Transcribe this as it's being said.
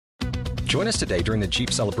Join us today during the Jeep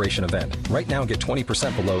Celebration event. Right now, get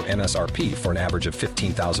 20% below MSRP for an average of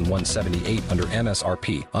 $15,178 under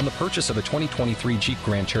MSRP on the purchase of a 2023 Jeep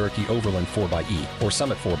Grand Cherokee Overland 4xE or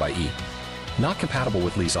Summit 4xE. Not compatible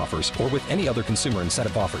with lease offers or with any other consumer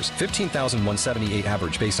incentive offers. $15,178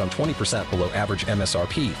 average based on 20% below average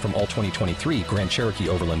MSRP from all 2023 Grand Cherokee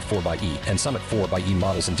Overland 4xE and Summit 4xE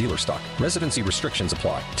models in dealer stock. Residency restrictions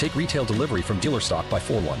apply. Take retail delivery from dealer stock by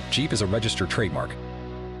 4/1. Jeep is a registered trademark.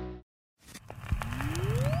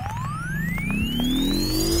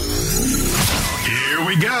 Here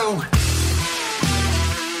we go.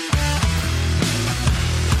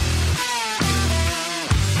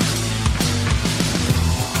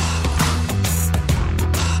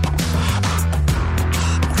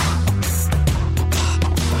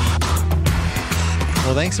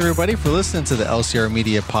 Well, thanks everybody for listening to the LCR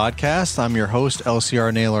Media Podcast. I'm your host,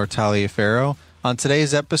 LCR Naylor Taliaferro. On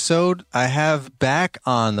today's episode, I have back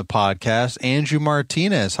on the podcast, Andrew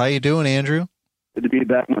Martinez. How you doing, Andrew? Good to be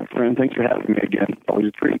back, my friend. Thanks for having me again. Always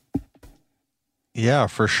a treat. Yeah,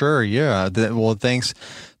 for sure. Yeah. Well, thanks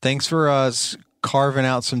for carving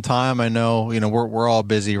out some time. I know, we're all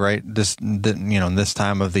busy, right? This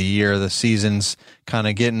time of the year, the season's kind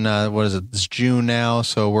of getting, it's June now.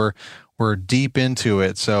 So we're deep into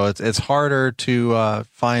it. So it's harder to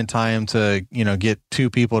find time to, get two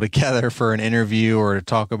people together for an interview or to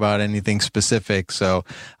talk about anything specific. So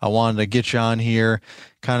I wanted to get you on here,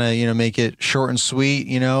 kind of, make it short and sweet,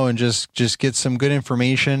 and just get some good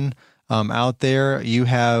information out there. You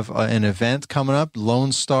have an event coming up,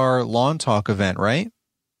 Lone Star Lawn Talk event, right?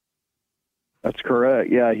 That's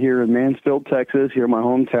correct. Yeah, here in Mansfield, Texas, here in my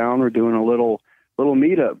hometown, we're doing a little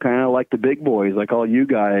meetup, kind of like the big boys, like all you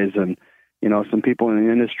guys, and some people in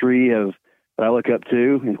the industry that I look up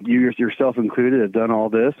to, and you yourself included, have done all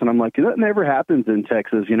this, and I'm like, that never happens in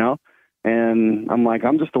Texas, and I'm like,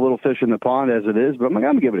 I'm just a little fish in the pond as it is, but I'm like,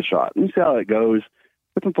 I'm gonna give it a shot and see how it goes.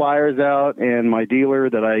 Put some flyers out, and my dealer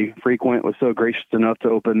that I frequent was so gracious enough to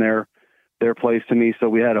open their place to me. So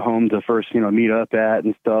we had a home to first, meet up at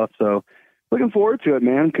and stuff. So looking forward to it,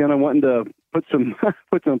 man. Kind of wanting to put some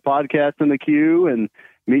podcasts in the queue and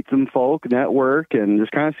meet some folk, network, and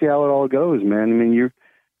just kind of see how it all goes, man. I mean,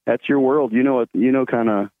 that's your world. You know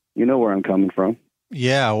where I'm coming from.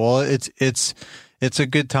 Yeah. Well, it's a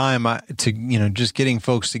good time to, just getting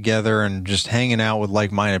folks together and just hanging out with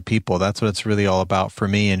like-minded people. That's what it's really all about for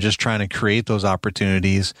me, and just trying to create those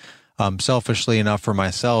opportunities, selfishly enough for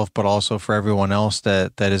myself, but also for everyone else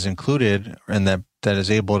that is included and that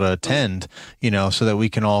is able to attend, so that we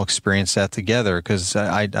can all experience that together. Because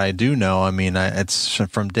I do know, it's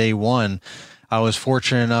from day one, I was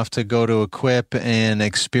fortunate enough to go to Equip and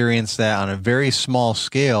experience that on a very small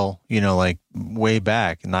scale, like way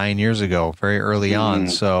back 9 years ago, very early on.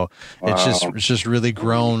 So wow. It's just really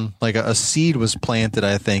grown, like a seed was planted,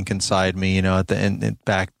 I think, inside me, at the end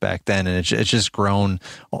back then. And it's just grown,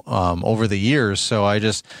 over the years. So I'm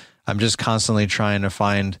just constantly trying to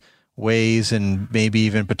find ways and maybe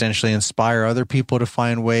even potentially inspire other people to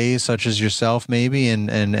find ways, such as yourself, maybe,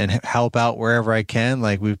 and help out wherever I can.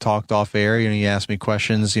 Like we've talked off air, you asked me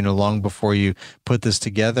questions, long before you put this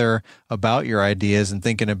together about your ideas and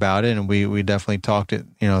thinking about it. And we definitely talked it,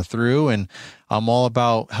 through, and I'm all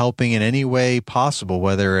about helping in any way possible,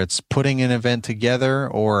 whether it's putting an event together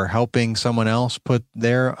or helping someone else put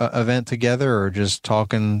their event together or just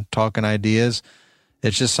talking ideas.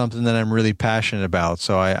 It's just something that I'm really passionate about.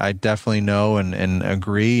 So I definitely know and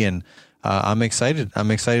agree. And I'm excited. I'm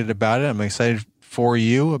excited about it. I'm excited for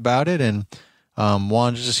you about it. And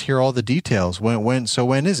wanted to just hear all the details. When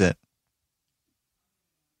is it?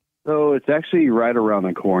 So it's actually right around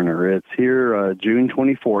the corner. It's here June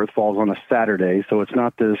 24th, falls on a Saturday. So it's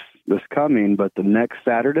not this coming, but the next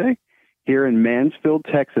Saturday here in Mansfield,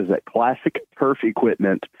 Texas at Classic Turf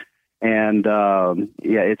Equipment. And,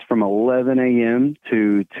 it's from 11 a.m.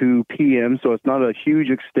 to 2 p.m. So it's not a huge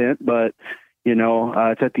extent, but,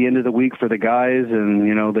 it's at the end of the week for the guys, and,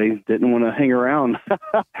 they didn't want to hang around.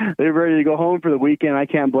 They're ready to go home for the weekend. I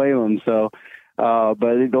can't blame them. So, but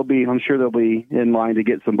I'm sure they'll be in line to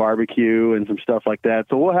get some barbecue and some stuff like that.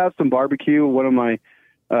 So we'll have some barbecue. One of my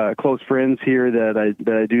close friends here that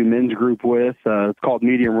I do men's group with. It's called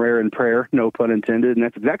Medium Rare and Prayer, no pun intended, and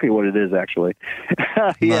that's exactly what it is. Actually,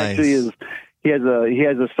 he Nice. actually is. He has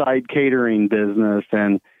a side catering business,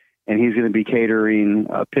 and he's going to be catering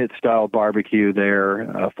a pit style barbecue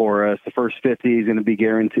there for us. The first 50 is going to be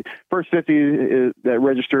guaranteed. First 50 that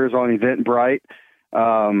registers on Eventbrite.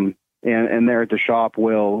 And there at the shop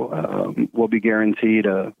will be guaranteed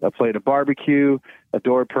a plate of barbecue, a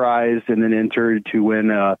door prize, and then entered to win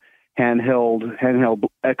a handheld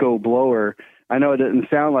Echo blower I know it doesn't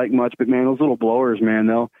sound like much, but man, those little blowers, man,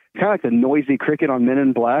 they'll kind of like the noisy cricket on Men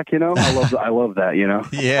in Black, you know? I love that, you know?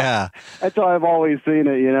 Yeah. That's how I've always seen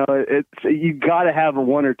it, you know? You got to have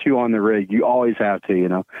one or two on the rig. You always have to, you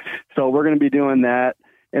know? So we're going to be doing that.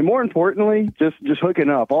 And more importantly, just hooking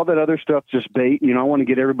up. All that other stuff, just bait. You know, I want to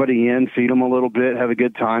get everybody in, feed them a little bit, have a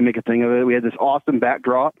good time, make a thing of it. We had this awesome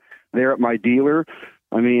backdrop there at my dealer.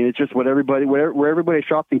 I mean, it's just where everybody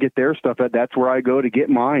shops and get their stuff at. That's where I go to get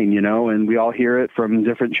mine, you know, and we all hear it from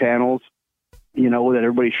different channels, you know, that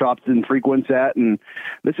everybody shops and frequents at. And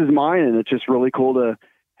this is mine. And it's just really cool to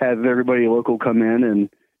have everybody local come in and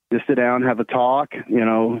just sit down, have a talk, you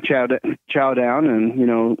know, chow down and, you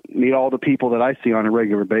know, meet all the people that I see on a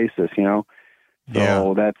regular basis, you know.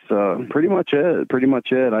 So that's pretty much it.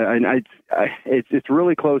 It's a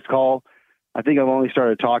really close call. I think I've only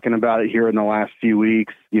started talking about it here in the last few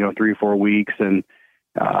weeks, you know, 3 or 4 weeks. And,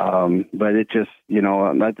 but it just, you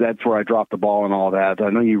know, that's where I dropped the ball and all that. I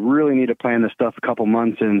know you really need to plan this stuff a couple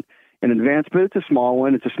months in advance, but it's a small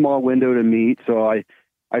one. It's a small window to meet. So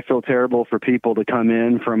I feel terrible for people to come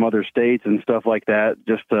in from other states and stuff like that.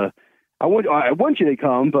 I want you to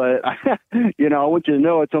come, but you know, I want you to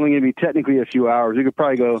know it's only going to be technically a few hours. We could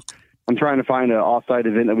probably go. I'm trying to find an off-site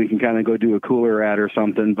event that we can kind of go do a cooler at or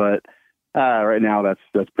something, but right now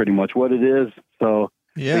that's pretty much what it is. So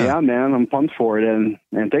yeah, man, I'm pumped for it, and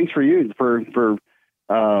thanks for you for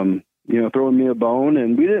you know, throwing me a bone.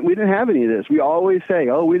 And we didn't have any of this. We always say,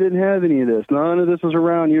 oh, we didn't have any of this. None of this was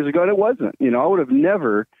around years ago, and it wasn't. You know, I would have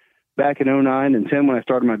never back in 2009 and 2010 when I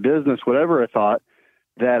started my business, whatever I thought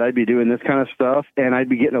that I'd be doing this kind of stuff and I'd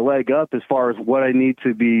be getting a leg up as far as what I need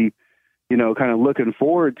to be, you know, kind of looking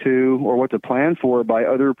forward to or what to plan for by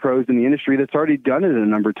other pros in the industry that's already done it a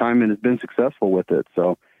number of times and has been successful with it.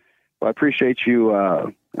 So I appreciate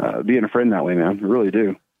you being a friend that way, man. I really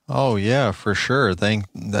do. Oh yeah, for sure. Thank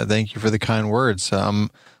you for the kind words.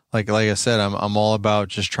 Like I said, I'm all about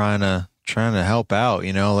just trying to help out,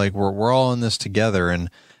 you know, like we're all in this together,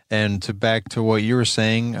 and to back to what you were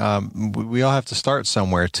saying, we all have to start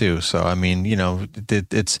somewhere too. So, I mean, you know,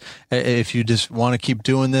 it's, if you just want to keep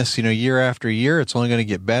doing this, you know, year after year, it's only going to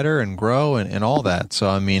get better and grow and all that. So,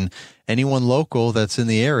 I mean, anyone local that's in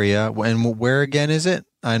the area, and where again is it?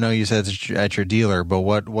 I know you said it's at your dealer, but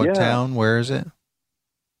what town, where is it?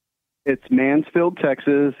 It's Mansfield,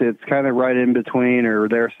 Texas. It's kind of right in between, or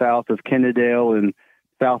there south of Kennedale and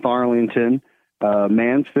South Arlington,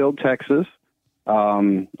 Mansfield, Texas.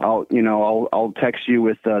 I'll text you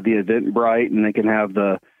with the Eventbrite, and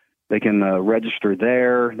they can register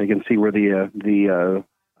there. They can see where the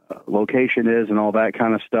location is and all that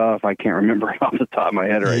kind of stuff. I can't remember it off the top of my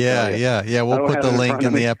head right now. Yeah. We'll put the link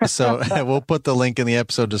in the episode. We'll put the link in the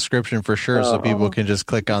episode description for sure, so people can just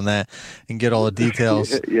click on that and get all the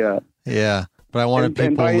details. Yeah. But I wanted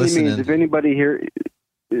people by listening. Any means, if anybody here,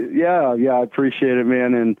 I appreciate it,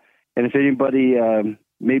 man. And if anybody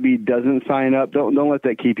maybe doesn't sign up, don't let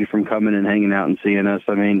that keep you from coming and hanging out and seeing us.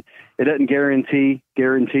 I mean, it doesn't guarantee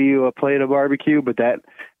you a plate of barbecue, but that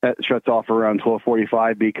shuts off around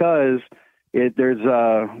 12:45 because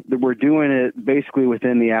we're doing it basically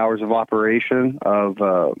within the hours of operation of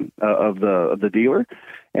the dealer.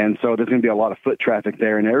 And so there's going to be a lot of foot traffic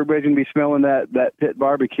there, and everybody's going to be smelling that pit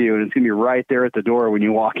barbecue, and it's going to be right there at the door when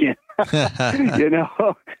you walk in. You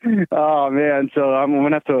know? Oh man. So I'm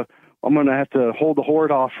going to have to hold the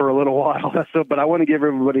horde off for a little while. But I want to give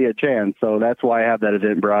everybody a chance. So that's why I have that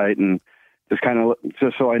Eventbrite, and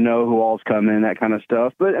just so I know who all's coming, that kind of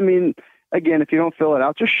stuff. But I mean, again, if you don't fill it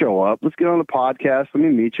out, just show up. Let's get on the podcast. Let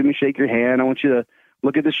me meet you. Let me shake your hand. I want you to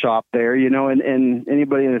look at the shop there, you know, and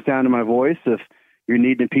anybody in the sound of my voice, if you're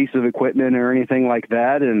needing a piece of equipment or anything like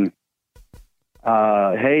that. And,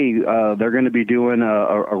 they're going to be doing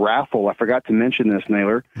a raffle. I forgot to mention this,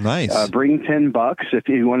 Naylor. Nice. Bring $10 if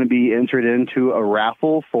you want to be entered into a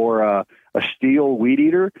raffle for a Stihl weed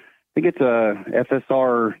eater. I think it's a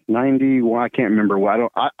FSR 90. Well, I can't remember.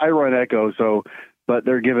 I run Echo, but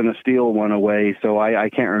they're giving a Stihl one away. So I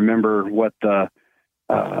can't remember what the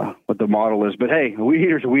model is, but hey, a weed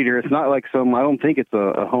eater's a weed eater. It's not like I don't think it's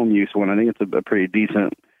a home use one. I think it's a pretty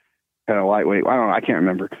decent kind of lightweight. I don't know. I can't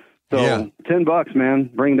remember. So $10, man,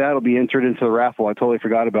 bring that. It'll be entered into the raffle. I totally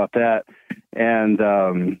forgot about that. And,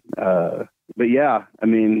 but yeah, I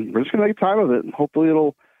mean, we're just gonna make time of it. Hopefully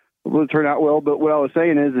it'll turn out well. But what I was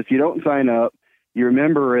saying is, if you don't sign up, you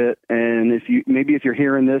remember it. And if you're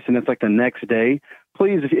hearing this and it's like the next day,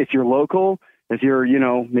 please, if you're local, if you're, you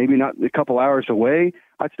know, maybe not a couple hours away,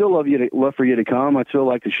 I'd still love for you to come. I'd still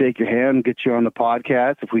like to shake your hand, get you on the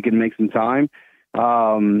podcast if we can make some time.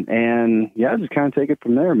 And yeah, just kind of take it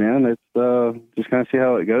from there, man. It's just kind of see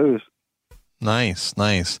how it goes. Nice.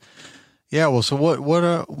 Yeah. Well, so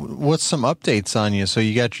what's some updates on you? So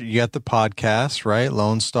you got the podcast, right?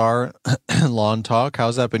 Lone Star Lawn Talk.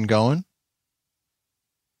 How's that been going?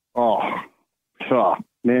 Oh,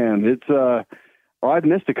 man, it's well, I've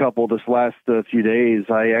missed a couple this last few days.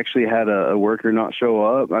 I actually had a worker not show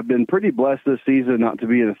up. I've been pretty blessed this season not to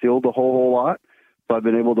be in the field a whole lot. So I've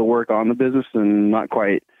been able to work on the business and not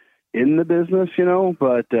quite in the business,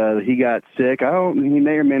 but he got sick. He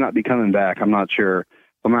may or may not be coming back. I'm not sure.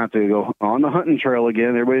 I'm going to have to go on the hunting trail again.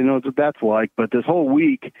 Everybody knows what that's like. But this whole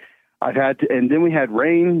week I've had to, and then we had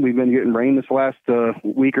rain. We've been getting rain this last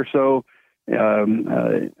week or so.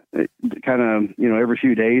 Kind of, every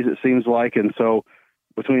few days it seems like. And so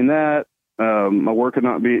between that, my work could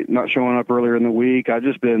not showing up earlier in the week. I've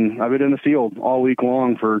been in the field all week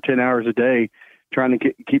long for 10 hours a day, trying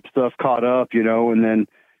to keep stuff caught up, and then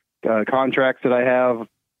contracts that I have,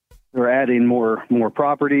 they're adding more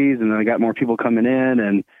properties, and then I got more people coming in,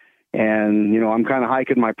 and I'm kind of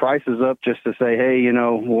hiking my prices up just to say, hey,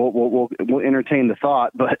 we'll entertain the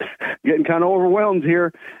thought, but getting kind of overwhelmed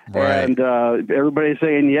here. Right. And everybody's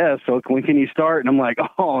saying yes. So when can you start? And I'm like,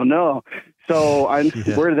 oh no. So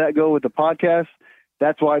where did that go with the podcast?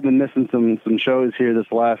 That's why I've been missing some shows here this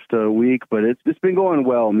last week, but it's been going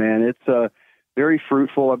well, man. It's very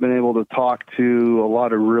fruitful. I've been able to talk to a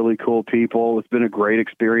lot of really cool people. It's been a great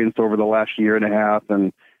experience over the last year and a half,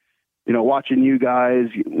 and watching you guys,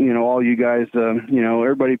 all you guys,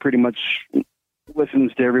 everybody pretty much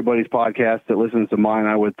listens to everybody's podcast that listens to mine,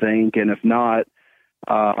 I would think. And if not,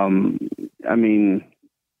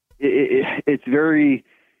 it's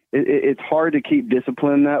hard to keep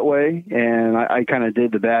discipline that way. And I kind of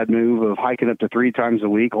did the bad move of hiking up to 3 times a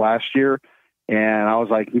week last year. And I was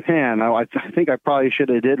like, man, I think I probably should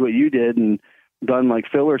have did what you did and done like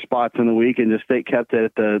filler spots in the week and just kept it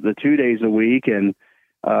at the 2 days a week, and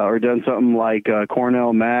or done something like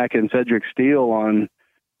Cornell Mack and Cedric Steele on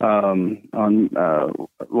Lawn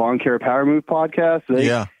Care Power Move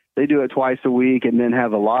podcast. They do it twice a week and then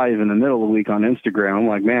have a live in the middle of the week on Instagram. I'm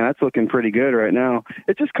like, man, that's looking pretty good right now.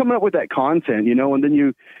 It's just coming up with that content, and then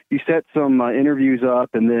you set some interviews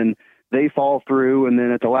up, and then they fall through, and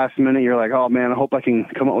then at the last minute you're like, oh man, I hope I can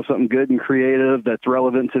come up with something good and creative that's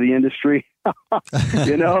relevant to the industry. So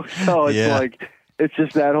it's like, it's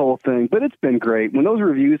just that whole thing. But it's been great. When those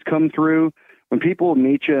reviews come through, when people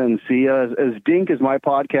meet you and see you, as dink as my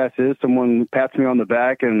podcast is, someone pats me on the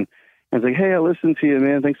back and is like, hey, I listened to you,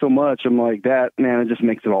 man. Thanks so much. I'm like, that, man, it just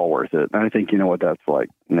makes it all worth it. And I think you know what that's like,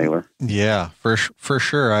 Naylor. Yeah, for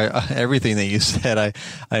sure. Everything that you said,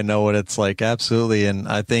 I know what it's like. Absolutely. And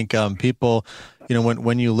I think people,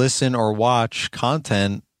 when you listen or watch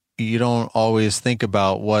content, you don't always think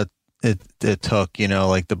about what it took,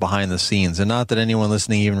 like the behind the scenes. And not that anyone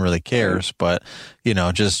listening even really cares, but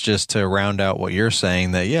just to round out what you're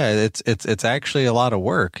saying, that it's actually a lot of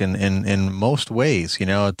work in most ways.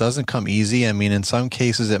 It doesn't come easy. I mean, in some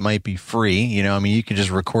cases it might be free, you can just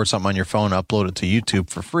record something on your phone, upload it to YouTube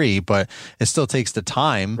for free, but it still takes the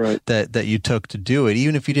time that you took to do it.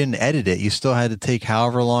 Even if you didn't edit it, you still had to take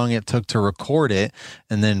however long it took to record it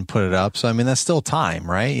and then put it up. So I mean, that's still time,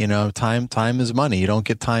 right? Time is money. You don't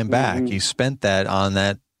get time back. You spent that on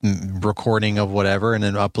that recording of whatever and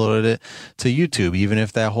then uploaded it to YouTube. Even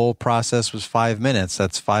if that whole process was 5 minutes,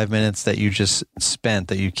 that's 5 minutes that you just spent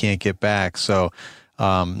that you can't get back. So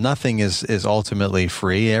nothing is ultimately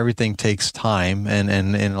free. Everything takes time, and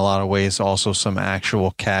in a lot of ways also some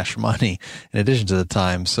actual cash money in addition to the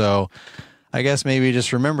time. So I guess maybe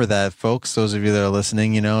just remember that, folks, those of you that are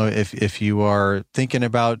listening, if you are thinking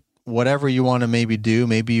about whatever you want to maybe do,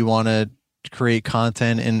 maybe you want to create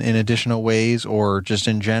content in additional ways, or just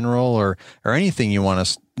in general, or anything you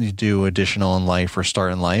want to do additional in life or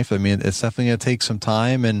start in life. I mean, it's definitely going to take some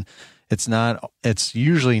time, and it's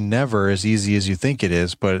usually never as easy as you think it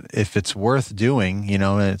is. But if it's worth doing,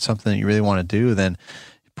 and it's something that you really want to do, then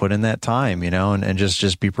put in that time, and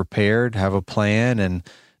just be prepared, have a plan, and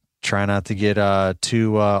try not to get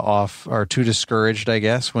too off or too discouraged, I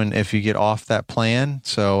guess, if you get off that plan.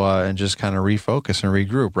 So and just kind of refocus and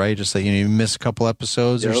regroup, right? Just like you miss a couple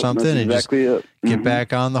episodes or something, and exactly just get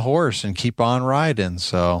back on the horse and keep on riding.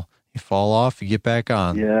 So you fall off, you get back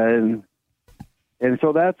on. Yeah, and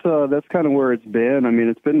so that's kind of where it's been. I mean,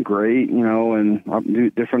 it's been great, and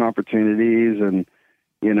different opportunities, and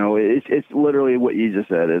it's literally what you just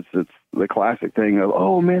said. It's the classic thing of,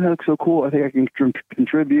 oh man, that looks so cool. I think I can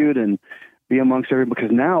contribute and be amongst everybody,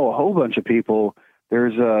 because now a whole bunch of people,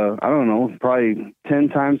 there's I don't know, probably 10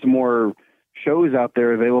 times more shows out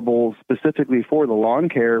there available specifically for the lawn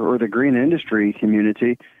care or the green industry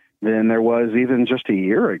community than there was even just a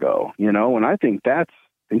year ago, and I think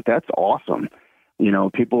that's awesome.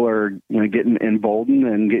 people are, getting emboldened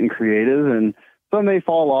and getting creative, and some may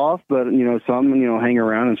fall off, but, some, hang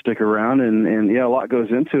around and stick around, and a lot goes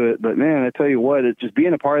into it. But man, I tell you what, it's just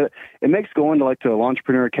being a part of it. It makes going to the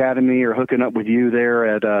Launchpreneur Academy or hooking up with you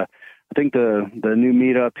there at, I think the new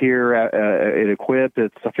meetup here at Equip. I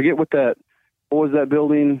forget what was that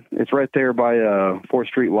building? It's right there by 4th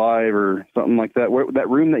Street Live or something like that. That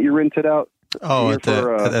room that you rented out. Oh, at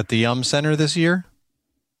the Yum Center this year?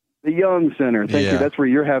 The Yum Center. Thank you. That's where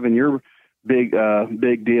you're having your big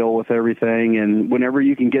deal with everything. And whenever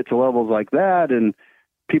you can get to levels like that, and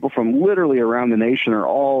people from literally around the nation are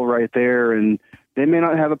all right there, and they may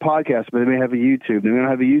not have a podcast, but they may have a YouTube. They may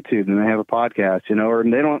not have a YouTube, they may have a podcast, or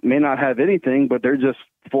they may not have anything, but they're just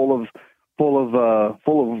full of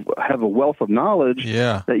have a wealth of knowledge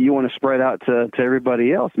that you want to spread out to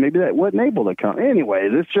everybody else. Maybe that wasn't able to come.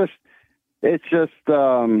 Anyways, it's just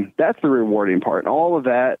that's the rewarding part. And all of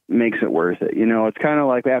that makes it worth it. It's kind of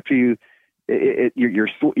like after you're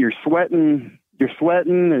sweating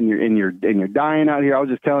and you're dying out here. I was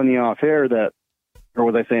just telling you off air that, or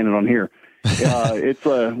was I saying it on here? It's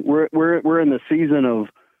we're in the season of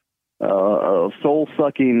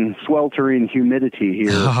soul-sucking, sweltering humidity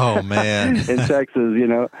here. Oh man, in Texas,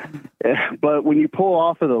 But when you pull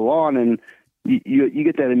off of the lawn and you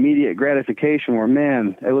get that immediate gratification where,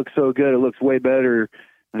 man, it looks so good. It looks way better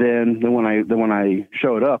than when I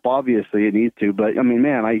showed up. Obviously, it needs to, but I mean,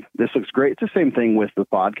 man, this looks great. It's the same thing with the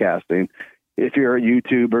podcasting. If you're a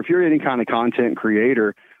YouTuber, if you're any kind of content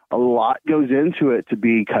creator, a lot goes into it to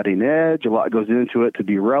be cutting edge. A lot goes into it to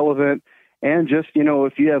be relevant. And just,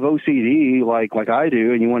 if you have OCD like I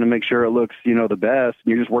do, and you want to make sure it looks, the best,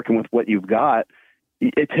 and you're just working with what you've got,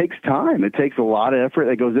 it takes time. It takes a lot of effort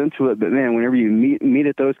that goes into it. But man, whenever you meet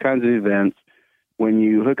at those kinds of events, when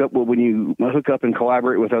you hook up and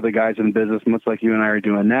collaborate with other guys in business, much like you and I are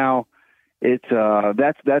doing now, it's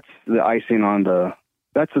that's the icing on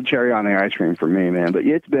that's the cherry on the ice cream for me, man. But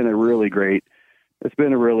it's been a really great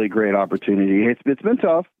opportunity. It's been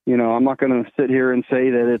tough. I'm not going to sit here and say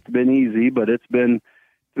that it's been easy, but it's been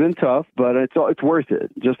tough, but it's worth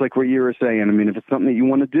it. Just like what you were saying. I mean, if it's something that you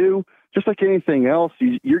want to do, just like anything else,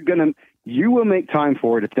 you will make time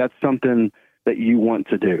for it if that's something that you want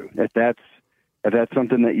to do. If that's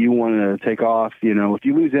something that you want to take off, if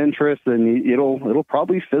you lose interest, then it'll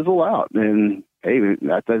probably fizzle out, and hey,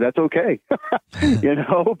 that's okay. But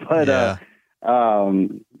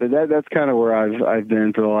that's kind of where I've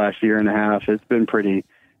been for the last year and a half. It's been pretty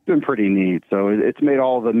neat. So it's made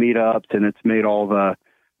all the meetups, and it's made all the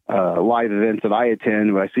live events that I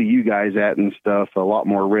attend, I see you guys at and stuff, a lot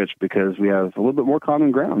more rich because we have a little bit more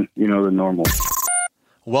common ground, than normal.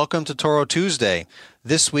 Welcome to Toro Tuesday.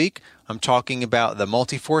 This week, I'm talking about the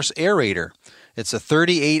Multi-Force Aerator. It's a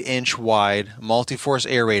 38-inch wide multi-force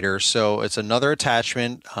aerator, so it's another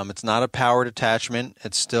attachment. It's not a powered attachment.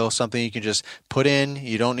 It's still something you can just put in.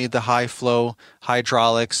 You don't need the high-flow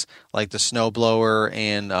hydraulics like the snowblower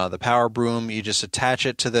and the power broom. You just attach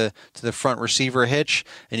it to the front receiver hitch,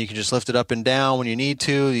 and you can just lift it up and down when you need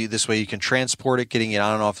to. This way you can transport it, getting it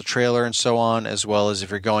on and off the trailer and so on, as well as if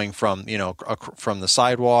you're going from the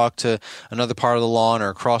sidewalk to another part of the lawn or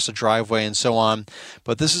across the driveway and so on.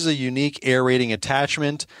 But this is a unique aerating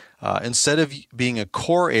attachment. Instead of being a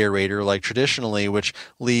core aerator like traditionally, which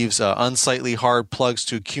leaves unsightly hard plugs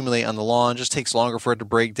to accumulate on the lawn, just takes longer for it to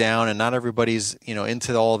break down, and not everybody's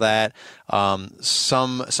into all that.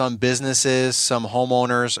 Some businesses, some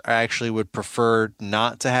homeowners actually would prefer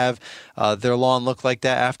not to have their lawn look like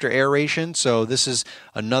that after aeration. So this is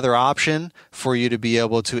another option for you to be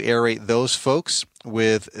able to aerate those folks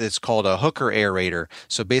with, it's called a hooker aerator.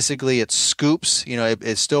 So basically it scoops,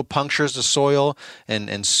 it still punctures the soil and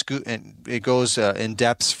it goes in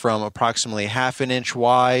depths from approximately 1/2 inch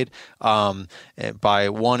wide by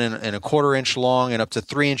 1 1/4 inch long and up to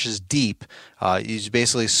 3 inches deep. He's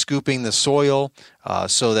basically scooping the soil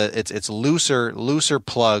so that it's looser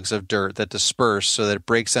plugs of dirt that disperse, so that it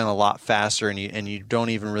breaks down a lot faster, and you don't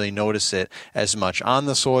even really notice it as much on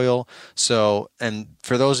the soil. So, and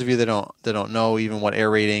for those of you that don't know even what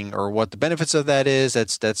aerating or what the benefits of that is,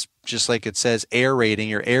 that's just like it says, aerating.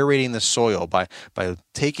 You're aerating the soil by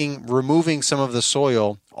removing some of the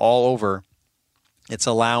soil all over. It's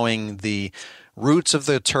allowing the roots of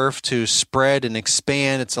the turf to spread and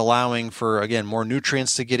expand. It's allowing for, again, more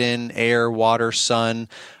nutrients to get in, air, water, sun.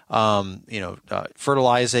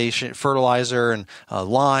 fertilizer and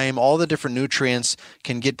lime, all the different nutrients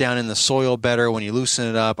can get down in the soil better when you loosen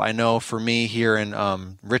it up. I know for me here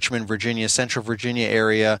in Richmond, Virginia, Central Virginia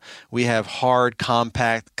area, we have hard,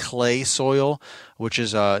 compact clay soil, which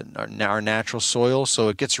is our natural soil. So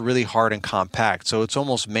it gets really hard and compact. So it's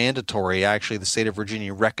almost mandatory. Actually, the state of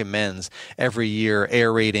Virginia recommends every year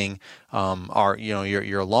aerating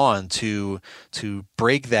your lawn to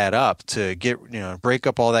break that up, to break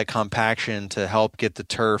up all that compaction, to help get the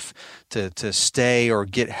turf to stay or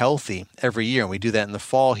get healthy every year. And we do that in the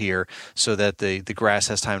fall here so that the grass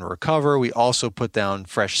has time to recover. We also put down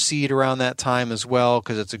fresh seed around that time as well,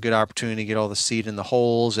 because it's a good opportunity to get all the seed in the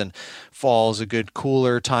holes, and fall is a good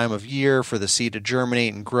cooler time of year for the seed to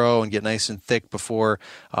germinate and grow and get nice and thick before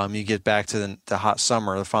you get back to the hot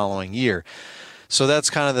summer the following year. So that's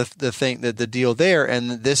kind of the deal there.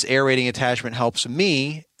 And this aerating attachment helps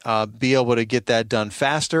me be able to get that done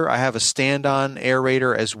faster. I have a stand-on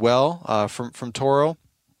aerator as well from Toro.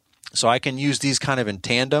 So I can use these kind of in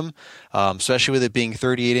tandem, especially with it being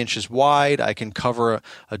 38 inches wide. I can cover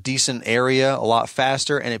a decent area a lot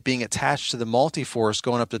faster, and it being attached to the Multi-Force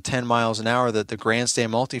going up to 10 miles an hour, the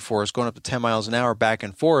Grandstand Multi-Force going up to 10 miles an hour back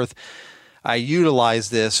and forth. I utilize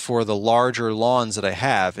this for the larger lawns that I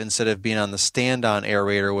have instead of being on the stand-on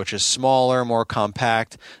aerator, which is smaller, more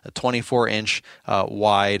compact, 24-inch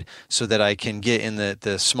wide, so that I can get in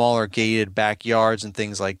the smaller gated backyards and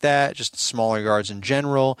things like that, just smaller yards in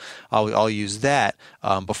general. I'll use that.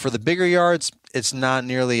 But for the bigger yards, it's not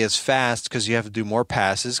nearly as fast because you have to do more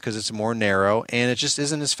passes because it's more narrow, and it just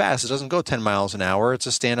isn't as fast. It doesn't go 10 miles an hour. It's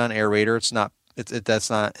a stand-on aerator. It's not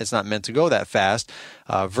meant to go that fast,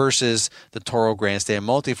 versus the Toro Grandstand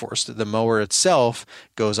Multi-Force. The mower itself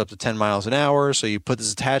goes up to 10 miles an hour, so you put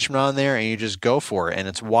this attachment on there and you just go for it, and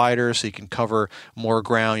it's wider, so you can cover more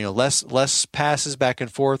ground, less passes back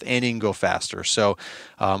and forth, and you can go faster. So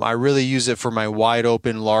I really use it for my wide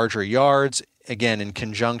open, larger yards. Again, in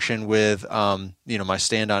conjunction with my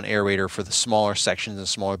stand-on aerator for the smaller sections and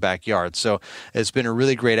smaller backyards. So it's been a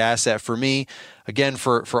really great asset for me. Again,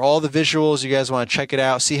 for all the visuals, you guys want to check it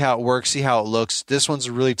out, see how it works, see how it looks. This one's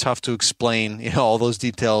really tough to explain, all those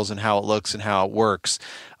details and how it looks and how it works.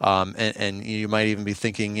 And you might even be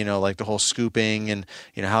thinking, like the whole scooping and,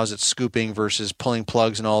 how's it scooping versus pulling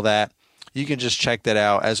plugs and all that. You can just check that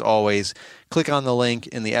out. As always, click on the link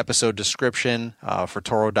in the episode description for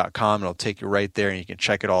Toro.com. It'll take you right there, and you can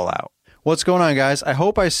check it all out. What's going on, guys? I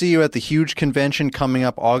hope I see you at the Huge Convention coming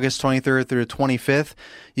up August 23rd through the 25th.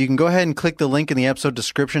 You can go ahead and click the link in the episode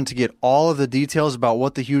description to get all of the details about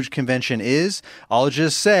what the Huge Convention is. I'll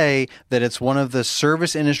just say that it's one of the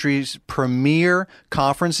service industry's premier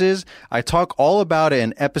conferences. I talk all about it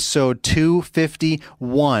in episode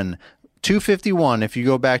 251. 251, if you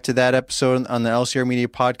go back to that episode on the LCR Media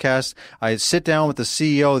podcast, I sit down with the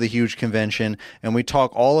CEO of the Huge Convention, and we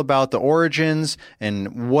talk all about the origins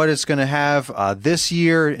and what it's going to have this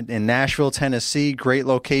year in Nashville, Tennessee. Great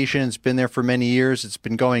location. It's been there for many years. It's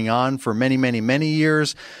been going on for many, many, many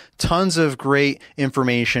years. Tons of great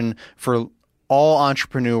information for all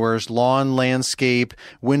entrepreneurs, lawn, landscape,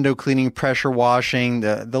 window cleaning, pressure washing.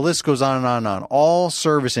 The list goes on and on and on. All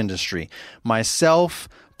service industry. Myself,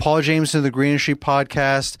 Paul Jameson of the Green Industry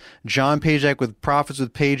Podcast, John Pajak with Profits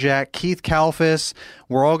with Pajak, Keith Kalfas.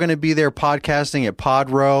 We're all going to be there podcasting at Pod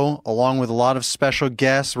Row, along with a lot of special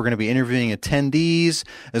guests. We're going to be interviewing attendees,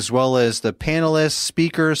 as well as the panelists,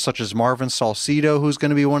 speakers, such as Marvin Salcido, who's going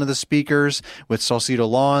to be one of the speakers with Salcido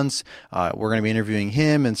Lawns. We're going to be interviewing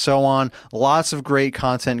him and so on. Lots of great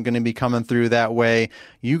content going to be coming through that way.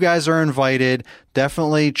 You guys are invited.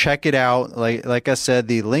 Definitely check it out. Like I said,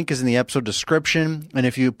 the link is in the episode description. And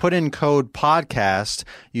if you put in code podcast,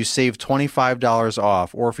 you save $25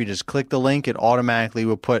 off. Or if you just click the link, it automatically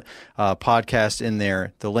will put podcast in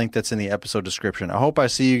there, the link that's in the episode description. I hope I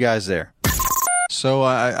see you guys there. So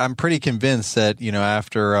I'm pretty convinced that,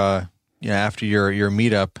 after your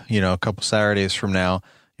meetup, a couple Saturdays from now,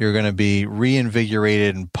 you're going to be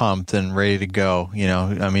reinvigorated and pumped and ready to go.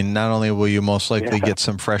 Not only will you most likely get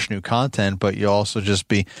some fresh new content, but you'll also just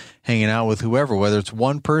be hanging out with whoever, whether it's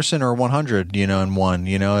one person or 100, in one.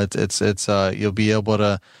 It's you'll be able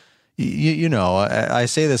to, I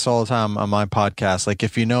say this all the time on my podcast. Like,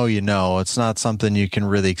 if it's not something you can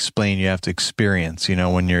really explain. You have to experience.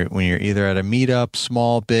 When you're either at a meetup,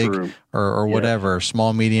 small, big, or whatever,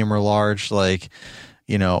 small, medium, or large,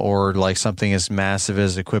 or like something as massive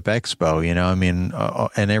as Equip Expo,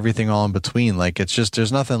 and everything all in between. Like, it's just,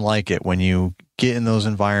 there's nothing like it when you get in those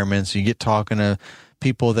environments, you get talking to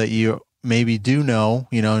people that you maybe do know,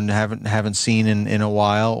 and haven't seen in a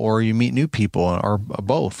while, or you meet new people, or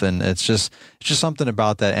both. And it's just something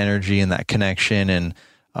about that energy and that connection and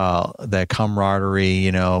that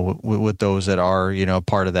camaraderie, with those that are,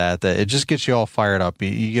 part of that it just gets you all fired up.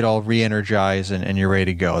 You get all re-energized and you're ready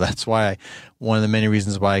to go. That's why one of the many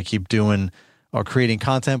reasons why I keep doing or creating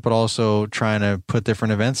content, but also trying to put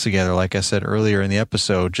different events together, like I said earlier in the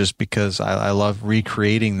episode, just because I love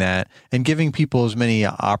recreating that and giving people as many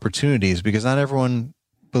opportunities, because not everyone,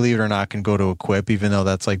 believe it or not, can go to Equip, even though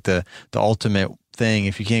that's like the ultimate thing.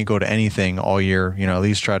 If you can't go to anything all year, at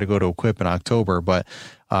least try to go to Equip in October. But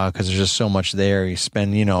because there's just so much there, you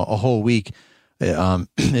spend, a whole week.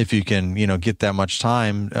 If you can, get that much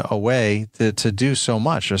time away to do so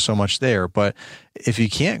much, there's so much there. But if you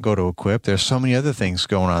can't go to Equip, there's so many other things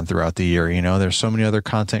going on throughout the year. There's so many other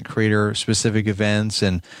content creator specific events,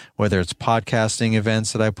 and whether it's podcasting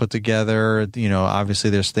events that I put together, obviously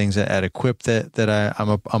there's things at Equip that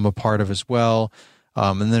I'm a part of as well.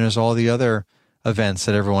 And then there's all the other events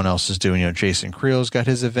that everyone else is doing. Jason Creel's got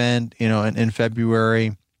his event, in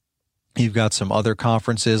February. You've got some other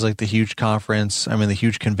conferences like the Huge Conference, the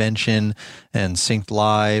Huge Convention and Synced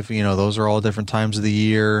Live. Those are all different times of the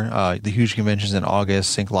year. The Huge Convention's in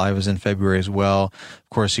August. Synced Live is in February as well. Of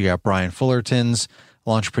course, you got Brian Fullerton's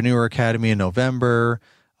Launchpreneur Academy in November.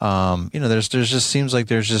 There's just seems like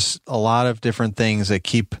there's just a lot of different things that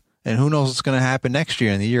keep, and who knows what's going to happen next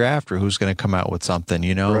year and the year after, who's going to come out with something,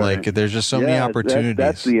 Right. Like there's just so many opportunities.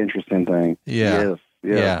 That's the interesting thing. Yeah. Yes.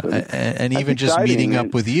 Yeah, and even just meeting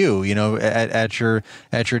up with you, at your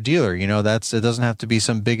dealer, it doesn't have to be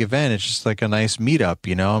some big event. It's just like a nice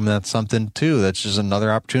meetup, that's something too. That's just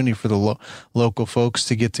another opportunity for the local folks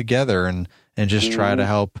to get together and just try to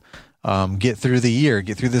help get through the year,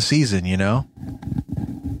 get through the season,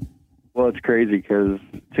 Well, it's crazy because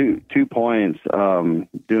 2 points,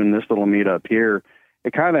 doing this little meetup here,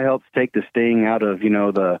 it kind of helps take the sting out of,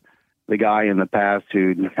 the guy in the past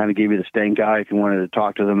who kind of gave you the stink eye if you wanted to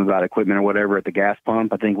talk to them about equipment or whatever at the gas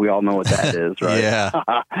pump. I think we all know what that is, right? Yeah.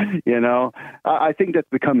 I think that's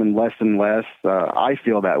becoming less and less. I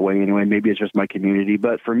feel that way anyway. Maybe it's just my community,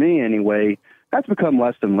 but for me anyway, that's become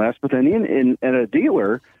less and less. But then in at a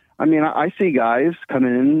dealer, I see guys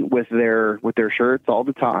coming in with their shirts all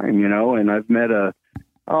the time, and I've met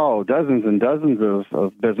dozens and dozens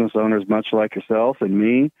of business owners, much like yourself and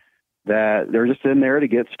me, that they're just in there to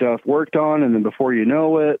get stuff worked on, and then before you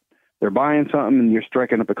know it, they're buying something, and you're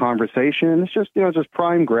striking up a conversation. It's just just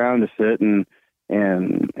prime ground to sit and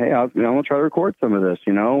hey, I'm gonna try to record some of this,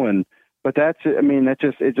 but that's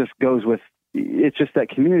it just goes with, it's just that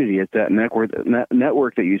community, it's that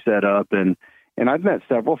network that you set up, and I've met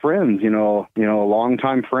several friends, a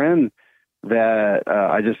longtime friend that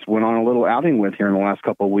I just went on a little outing with here in the last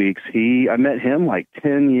couple of weeks. I met him like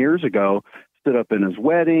 10 years ago. Stood up in his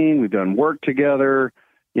wedding. We've done work together.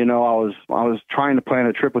 I was trying to plan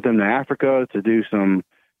a trip with him to Africa to do some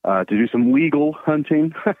legal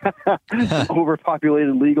hunting,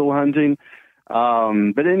 overpopulated legal hunting.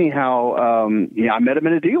 But anyhow, I met him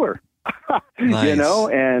at a dealer, Nice.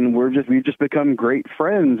 and we've just become great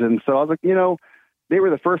friends. And so I was like, they were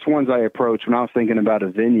the first ones I approached when I was thinking about a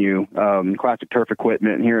venue, Classic Turf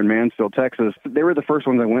Equipment here in Mansfield, Texas. They were the first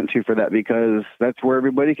ones I went to for that, because that's where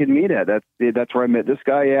everybody could meet at. That's where I met this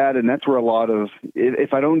guy at, and that's where a lot of,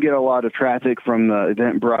 if I don't get a lot of traffic from the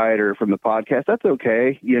Eventbrite or from the podcast, that's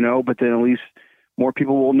okay, but then at least more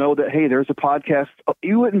people will know that, hey, there's a podcast.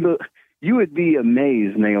 You would be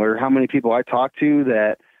amazed, Naylor, how many people I talk to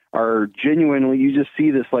that are genuinely, you just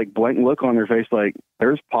see this like blank look on their face, like,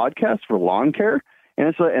 there's podcasts for lawn care. And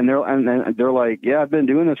it's like, and they're like, yeah, I've been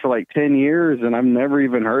doing this for like 10 years and I've never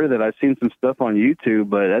even heard of it. I've seen some stuff on YouTube,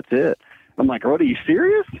 but that's it. I'm like, what, are you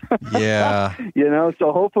serious? Yeah.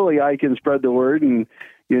 So hopefully I can spread the word, and,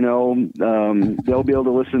 they'll be able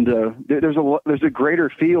to listen to, there's a greater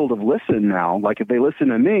field of listen now. Like if they listen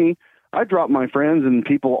to me, I drop my friends and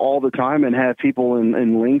people all the time and have people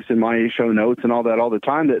in links in my show notes and all that all the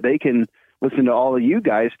time that they can listen to all of you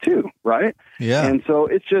guys too, right? Yeah. And so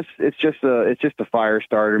it's just a fire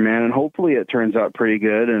starter, man. And hopefully it turns out pretty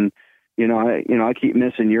good. And I keep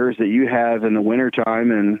missing yours that you have in the wintertime,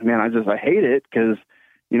 and man, I hate it because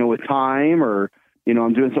with time or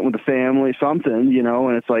I'm doing something with the family, something,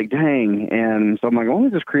 and it's like, dang. And so I'm like, let me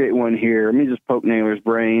just create one here. Let me just poke Naylor's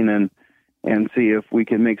brain and see if we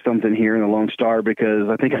can make something here in the Lone Star, because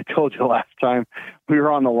I think I told you last time we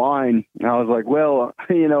were on the line, and I was like, well,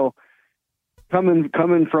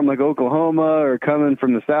 coming from like Oklahoma or coming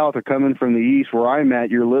from the South or coming from the East where I'm at,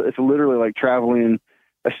 it's literally like traveling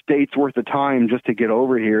a state's worth of time just to get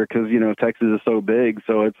over here, because Texas is so big.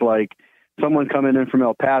 So it's like someone coming in from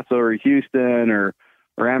El Paso or Houston or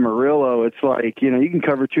Amarillo, it's like, you can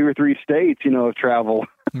cover 2 or 3 states, of travel.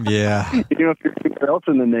 Yeah. If you're anywhere else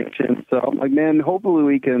in the nation. So I'm like, man, hopefully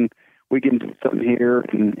we can do something here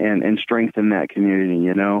and strengthen that community,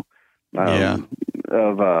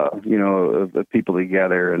 of people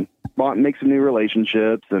together and make some new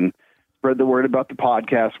relationships and spread the word about the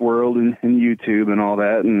podcast world and YouTube and all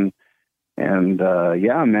that.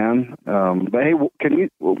 Yeah, man. But hey,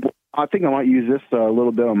 I think I might use this a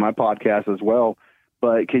little bit on my podcast as well,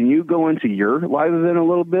 but can you go into your live event a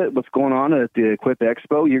little bit? What's going on at the Equip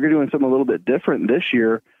Expo? You're doing something a little bit different this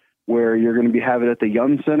year where you're going to be having it at the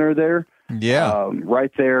Yum Center there. Yeah.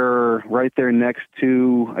 Right there next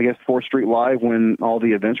to, I guess, 4th Street Live when all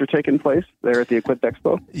the events are taking place there at the Equip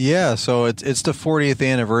Expo. Yeah. So it's the 40th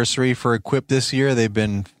anniversary for Equip this year.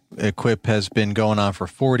 Equip has been going on for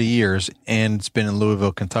 40 years and it's been in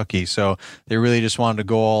Louisville, Kentucky. So they really just wanted to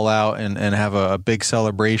go all out and have a big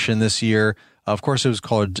celebration this year. Of course, it was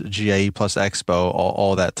called GIE Plus Expo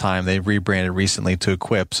all that time. They rebranded recently to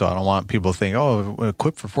Equip, so I don't want people to think, oh,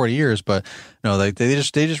 Equip for 40 years. But no, they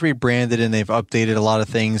just rebranded and they've updated a lot of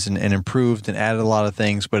things and improved and added a lot of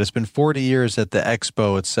things. But it's been 40 years that the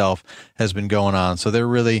Expo itself has been going on. So they're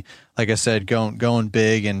really, like I said, going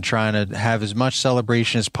big and trying to have as much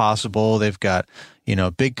celebration as possible. They've got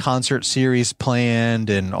big concert series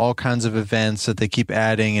planned and all kinds of events that they keep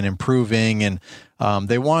adding and improving. And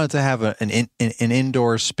they wanted to have an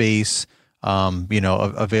indoor space,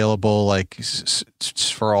 available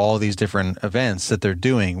for all these different events that they're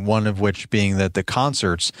doing. One of which being that the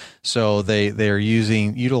concerts. So they're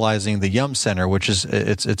utilizing the Yum Center, which is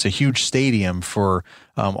it's a huge stadium for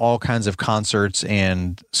all kinds of concerts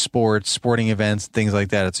and sporting events, things like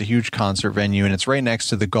that. It's a huge concert venue, and it's right next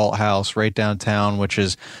to the Galt House, right downtown, which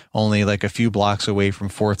is only like a few blocks away from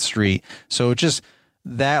 4th Street. So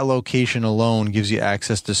that location alone gives you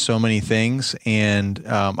access to so many things. And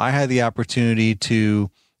I had the opportunity to,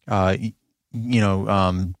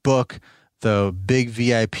 book the big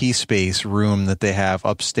VIP space room that they have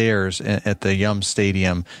upstairs at the Yum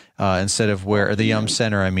Stadium, instead of the Yum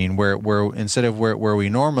Center. I mean, where instead of where we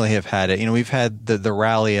normally have had it. We've had the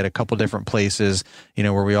rally at a couple different places,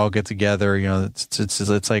 where we all get together.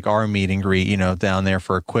 It's like our meet and greet, down there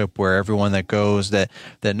for Equip, where everyone that goes that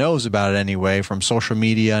knows about it anyway, from social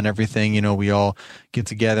media and everything, we all get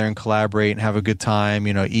together and collaborate and have a good time,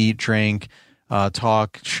 eat, drink,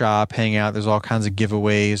 talk, shop, hang out. There's all kinds of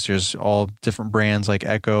giveaways. There's all different brands like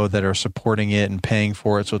Echo that are supporting it and paying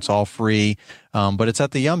for it, so it's all free. But it's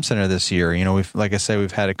at the Yum Center this year. Like I said,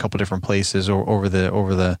 we've had a couple different places over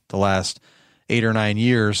the last 8 or 9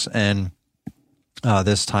 years, and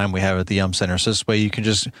this time we have it at the Yum Center. So this way you can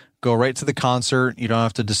just go right to the concert. You don't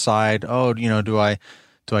have to decide,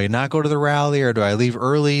 do I not go to the rally or do I leave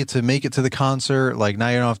early to make it to the concert? Like, now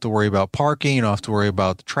you don't have to worry about parking. You don't have to worry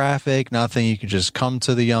about the traffic, nothing. You can just come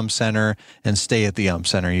to the Yum Center and stay at the Yum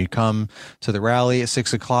Center. You come to the rally at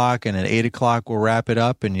 6:00 and at 8:00 we'll wrap it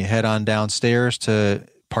up and you head on downstairs to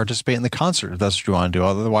participate in the concert if that's what you want to do.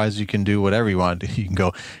 Otherwise, you can do whatever you want to do. You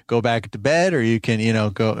can go back to bed, or you can,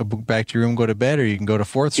 go back to your room, go to bed, or you can go to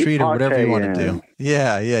 4th Street or whatever you want to do.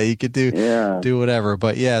 Yeah. You could do whatever.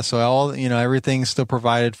 But yeah, so everything's still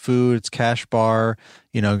provided. Food, it's cash bar,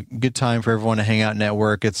 good time for everyone to hang out,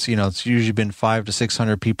 network. It's, it's usually been 500 to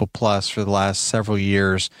 600 people plus for the last several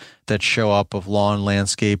years that show up, of lawn,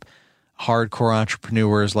 landscape, hardcore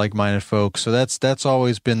entrepreneurs, like-minded folks. So that's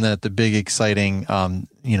always been the big, exciting, networking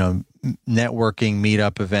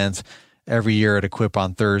meetup event every year at Equip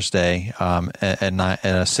on Thursday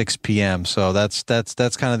at 6 p.m. So that's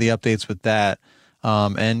kind of the updates with that.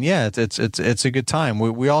 And yeah, it's a good time.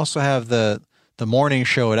 We also have the morning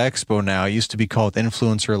show at Expo now. It used to be called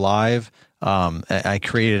Influencer Live. I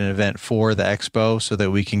created an event for the Expo so that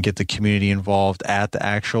we can get the community involved at the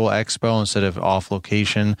actual Expo instead of off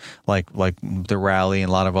location, like the rally and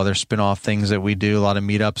a lot of other spin-off things that we do, a lot of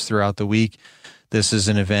meetups throughout the week. This is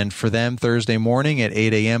an event for them Thursday morning at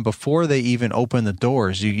 8 a.m. before they even open the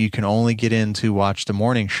doors. You can only get in to watch the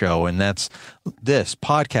morning show, and that's this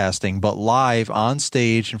podcasting, but live on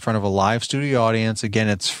stage in front of a live studio audience. Again,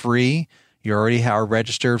 it's free. You already are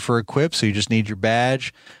registered for Equip, so you just need your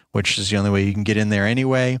badge, which is the only way you can get in there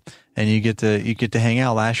anyway. And you get to hang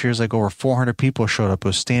out. Last year was like over 400 people showed up. It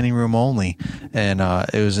was standing room only, and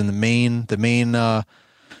it was in the main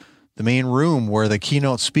room where the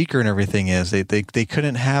keynote speaker and everything is. They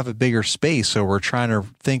couldn't have a bigger space, so we're trying to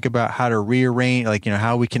think about how to rearrange,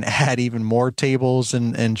 how we can add even more tables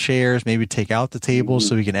and chairs. Maybe take out the tables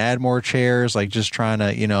so we can add more chairs. Just trying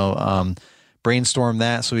to brainstorm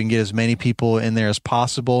that so we can get as many people in there as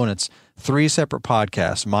possible. And it's 3 separate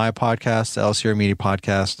podcasts: my podcast, the LCR Media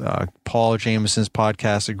podcast, Paul Jameson's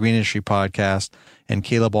podcast, the Green Industry podcast, and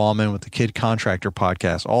Caleb Allman with the Kid Contractor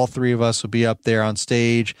podcast. All 3 of us will be up there on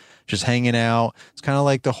stage, just hanging out. It's kind of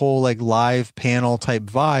like the whole like live panel type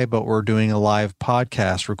vibe, but we're doing a live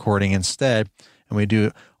podcast recording instead. And we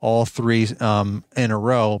do all 3 in a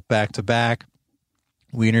row, back to back.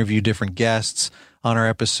 We interview different guests on our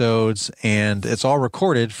episodes, and it's all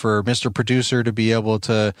recorded for Mr. Producer to be able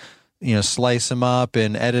to, slice them up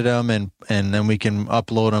and edit them, and then we can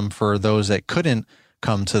upload them for those that couldn't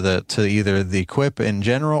come to either the Equip in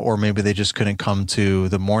general, or maybe they just couldn't come to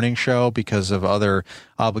the morning show because of other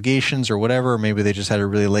obligations or whatever. Maybe they just had a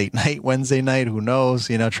really late night Wednesday night. Who knows?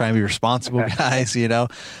 Try and be responsible, guys.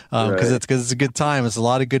 Because it's a good time. It's a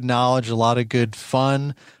lot of good knowledge, a lot of good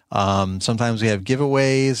fun. Sometimes we have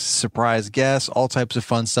giveaways, surprise guests, all types of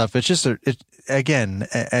fun stuff. It's just again,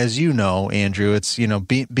 as you know, Andrew, it's,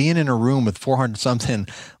 being in a room with 400 something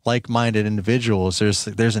like-minded individuals.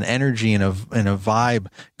 There's an energy and a vibe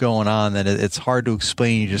going on that it's hard to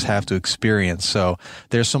explain. You just have to experience. So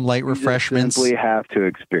there's some light refreshments. You simply have to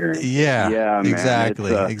experience. Yeah, man.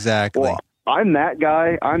 Exactly. Well, I'm that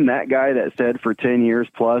guy that said for 10 years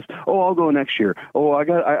plus, I'll go next year.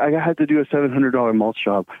 I had to do a $700 mulch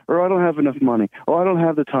job, or I don't have enough money. I don't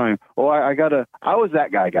have the time. I was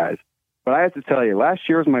that guy, guys. But I have to tell you, last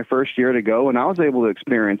year was my first year to go, and I was able to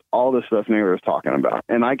experience all the stuff Naylor was talking about.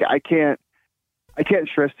 And I can't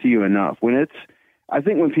stress to you enough. I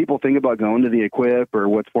think when people think about going to the Equip, or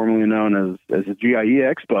what's formerly known as the GIE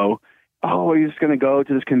Expo, you're just going to go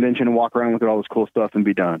to this convention and walk around, look at all this cool stuff, and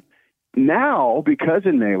be done. Now, because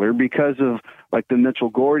of Naylor, because of like the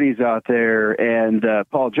Mitchell Gordys out there, and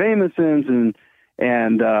Paul Jamesons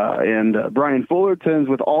and Brian Fullertons,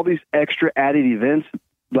 with all these extra added events,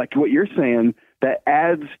 like what you're saying, that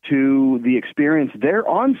adds to the experience. They're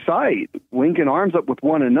on site, linking arms up with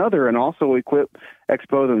one another, and also Equip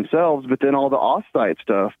Expo themselves, but then all the off-site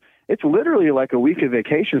stuff. It's literally like a week of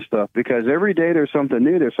vacation stuff, because every day there's something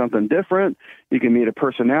new, there's something different. You can meet a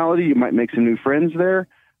personality. You might make some new friends there.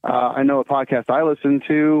 I know a podcast I listen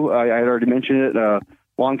to, I had already mentioned it,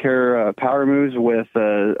 Lawn Care Power Moves with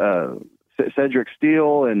Cedric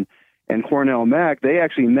Steele and Cornell Mack. They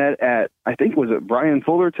actually met at, I think, was it Brian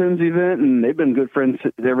Fullerton's event, and they've been good friends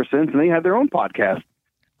ever since, and they have their own podcast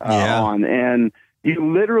on. And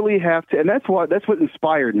you literally have to, and that's what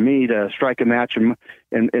inspired me to strike a match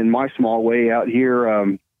in my small way out here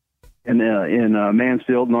in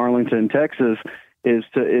Mansfield and Arlington, Texas, is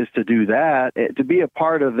to do that, to be a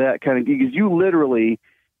part of that kind of, because you literally,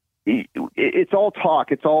 it's all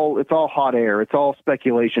talk, it's all hot air, it's all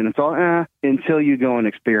speculation, it's all until you go and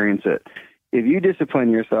experience it. If you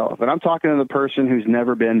discipline yourself, and I'm talking to the person who's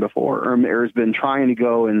never been before or has been trying to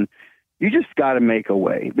go, and you just got to make a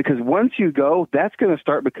way, because once you go, that's going to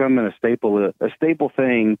start becoming a staple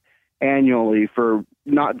thing annually for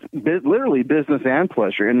literally business and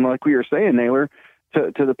pleasure. And like we were saying, Naylor,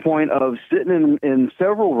 to the point of sitting in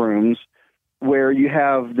several rooms where you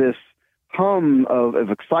have this hum of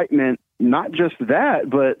excitement, not just that,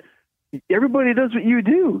 but everybody does what you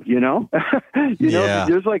do, know,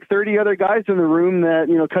 there's like 30 other guys in the room that,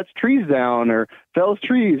 cuts trees down or fells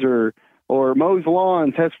trees or mows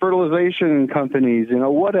lawns, has fertilization companies,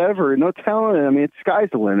 whatever, no telling. I mean, it's sky's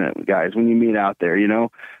the limit, guys, when you meet out there,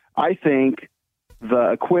 I think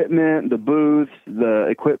the equipment, the booths, the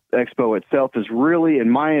Equip Expo itself is really,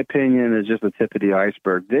 in my opinion, is just the tip of the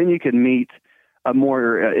iceberg. Then you can meet a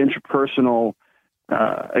more interpersonal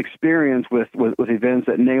experience with events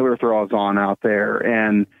that Naylor throws on out there,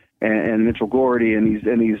 and Mitchell Gordy, and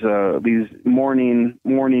these morning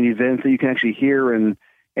events that you can actually hear and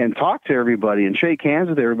talk to everybody and shake hands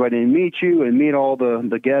with everybody and meet you and meet all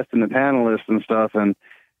the guests and the panelists and stuff. And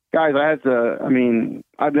guys, I've been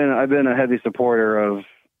a heavy supporter of,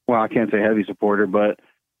 well, I can't say heavy supporter, but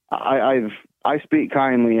I speak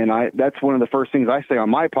kindly, and that's one of the first things I say on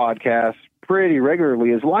my podcast pretty regularly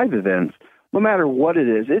is live events. No matter what it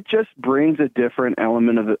is, it just brings a different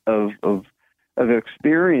element of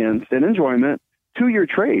experience and enjoyment to your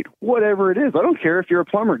trade, whatever it is. I don't care if you're a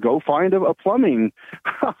plumber. Go find a plumbing,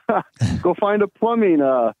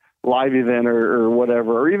 live event or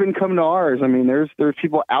whatever, or even come to ours. I mean, there's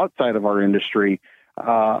people outside of our industry.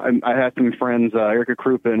 I had some friends, Erica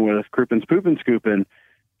Crouppen with Crouppen's Poop and Scoopin'.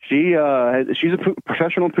 She's a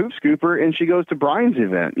professional poop scooper, and she goes to Brian's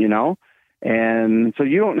event, And so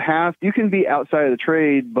you can be outside of the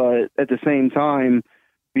trade, but at the same time,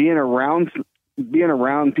 being around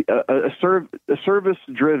a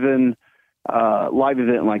service-driven live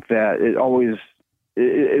event like that,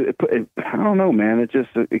 I don't know, man.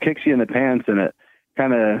 It kicks you in the pants, and it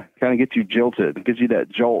kind of gets you jilted. It gives you that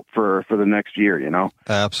jolt for the next year, you know.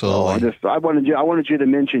 Absolutely. So I wanted you to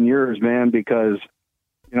mention yours, man, because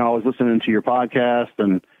I was listening to your podcast,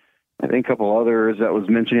 and I think a couple others that was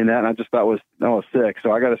mentioning that, and I just thought that was sick.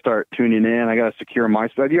 So I got to start tuning in. I got to secure my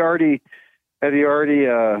spot. Have you already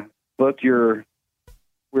booked your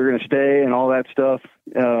where you're going to stay and all that stuff?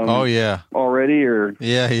 Oh yeah. Already, or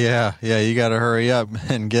yeah. You got to hurry up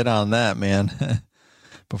and get on that, man,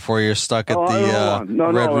 before you're stuck at the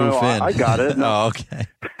Red Roof Inn. I got it. Oh, okay.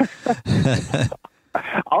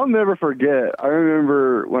 I'll never forget. I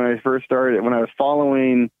remember when I first started, when I was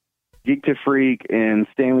following Geek to Freak and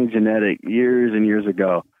Stanley Genetic years and years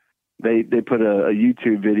ago. They put a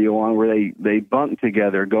YouTube video on where they bunked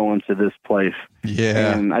together going to this place.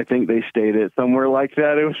 Yeah. And I think they stayed at somewhere like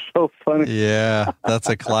that. It was so funny. Yeah, that's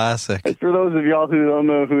a classic. For those of y'all who don't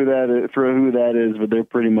know who that is, but they're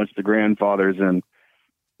pretty much the grandfathers in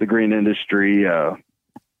the green industry,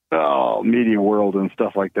 media world and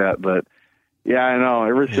stuff like that. But yeah, I know.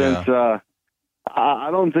 Ever since I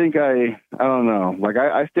don't know. Like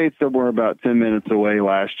I stayed somewhere about 10 minutes away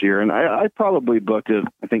last year, and I probably booked it,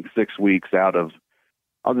 I think 6 weeks out of,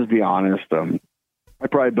 I'll just be honest. I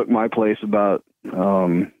probably booked my place about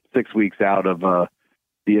 6 weeks out of the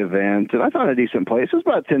event, and I found a decent place. It was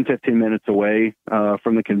about 10, 15 minutes away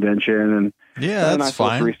from the convention, and yeah, that's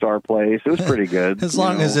fine. 3-star place. It was pretty good. As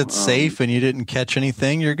long as it's safe and you didn't catch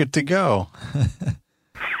anything, you're good to go.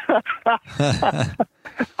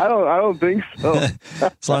 I don't think so.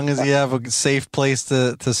 As long as you have a safe place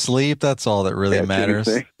to sleep, that's all that really matters.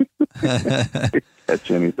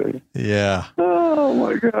 Catch anything. Yeah. Oh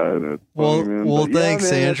my God. Well,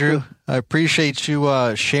 thanks, Andrew. I appreciate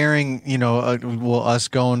you sharing. Us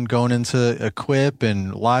going into Equip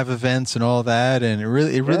and live events and all that, and it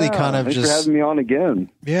really kind of thanks just for having me on again.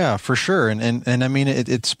 Yeah, for sure. And I mean,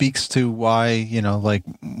 it speaks to why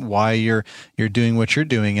why you're doing what you're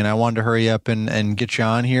doing. And I wanted to hurry up and get you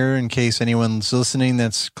on here in case anyone's listening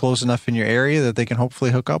that's close enough in your area that they can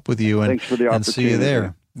hopefully hook up with you and see you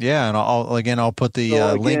there. Yeah, and I'll put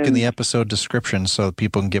the link in the episode description so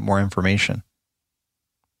people can get more information.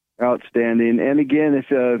 Outstanding. And again,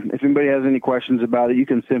 if anybody has any questions about it, you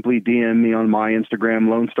can simply DM me on my Instagram,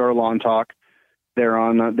 Lone Star Lawn Talk. They're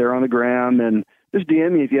on the gram, and just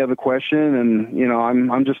DM me if you have a question. And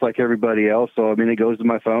I'm just like everybody else, so I mean, it goes to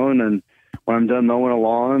my phone, and when I'm done mowing a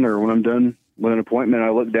lawn or when I'm done with an appointment,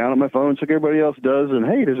 I look down at my phone, just like everybody else does, and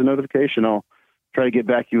hey, there's a notification. I'll try to get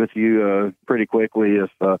back with you pretty quickly,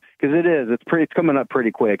 because it's coming up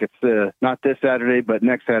pretty quick. It's not this Saturday, but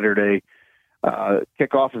next Saturday.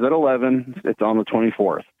 Kickoff is at 11. It's on the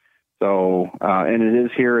 24th. So, and it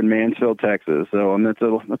is here in Mansfield, Texas. So, and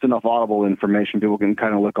that's enough audible information. People can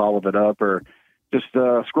kind of look all of it up, or just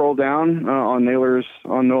scroll down on Naylor's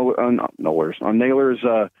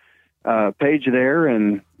page there,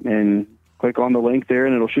 and click on the link there,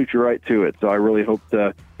 and it'll shoot you right to it. So I really hope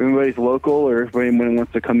if anybody's local or if anyone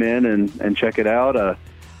wants to come in and check it out,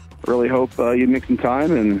 really hope you make some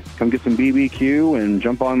time and come get some BBQ and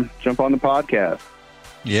jump on the podcast.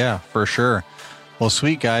 Yeah, for sure. Well,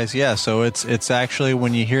 sweet guys. Yeah. So it's actually,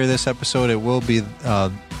 when you hear this episode, it will be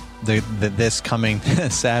this coming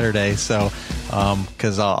Saturday. So,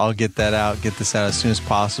 cause I'll get this out as soon as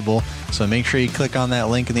possible. So make sure you click on that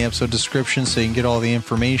link in the episode description so you can get all the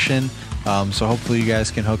information. So hopefully you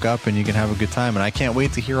guys can hook up and you can have a good time. And I can't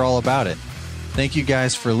wait to hear all about it. Thank you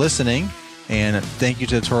guys for listening. And thank you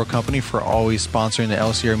to the Toro Company for always sponsoring the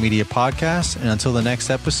LCR Media podcast. And until the next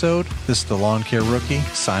episode, this is the Lawn Care Rookie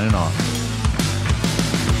signing off.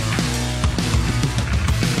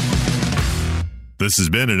 This has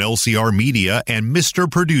been an LCR Media and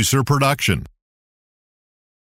Mr. Producer production.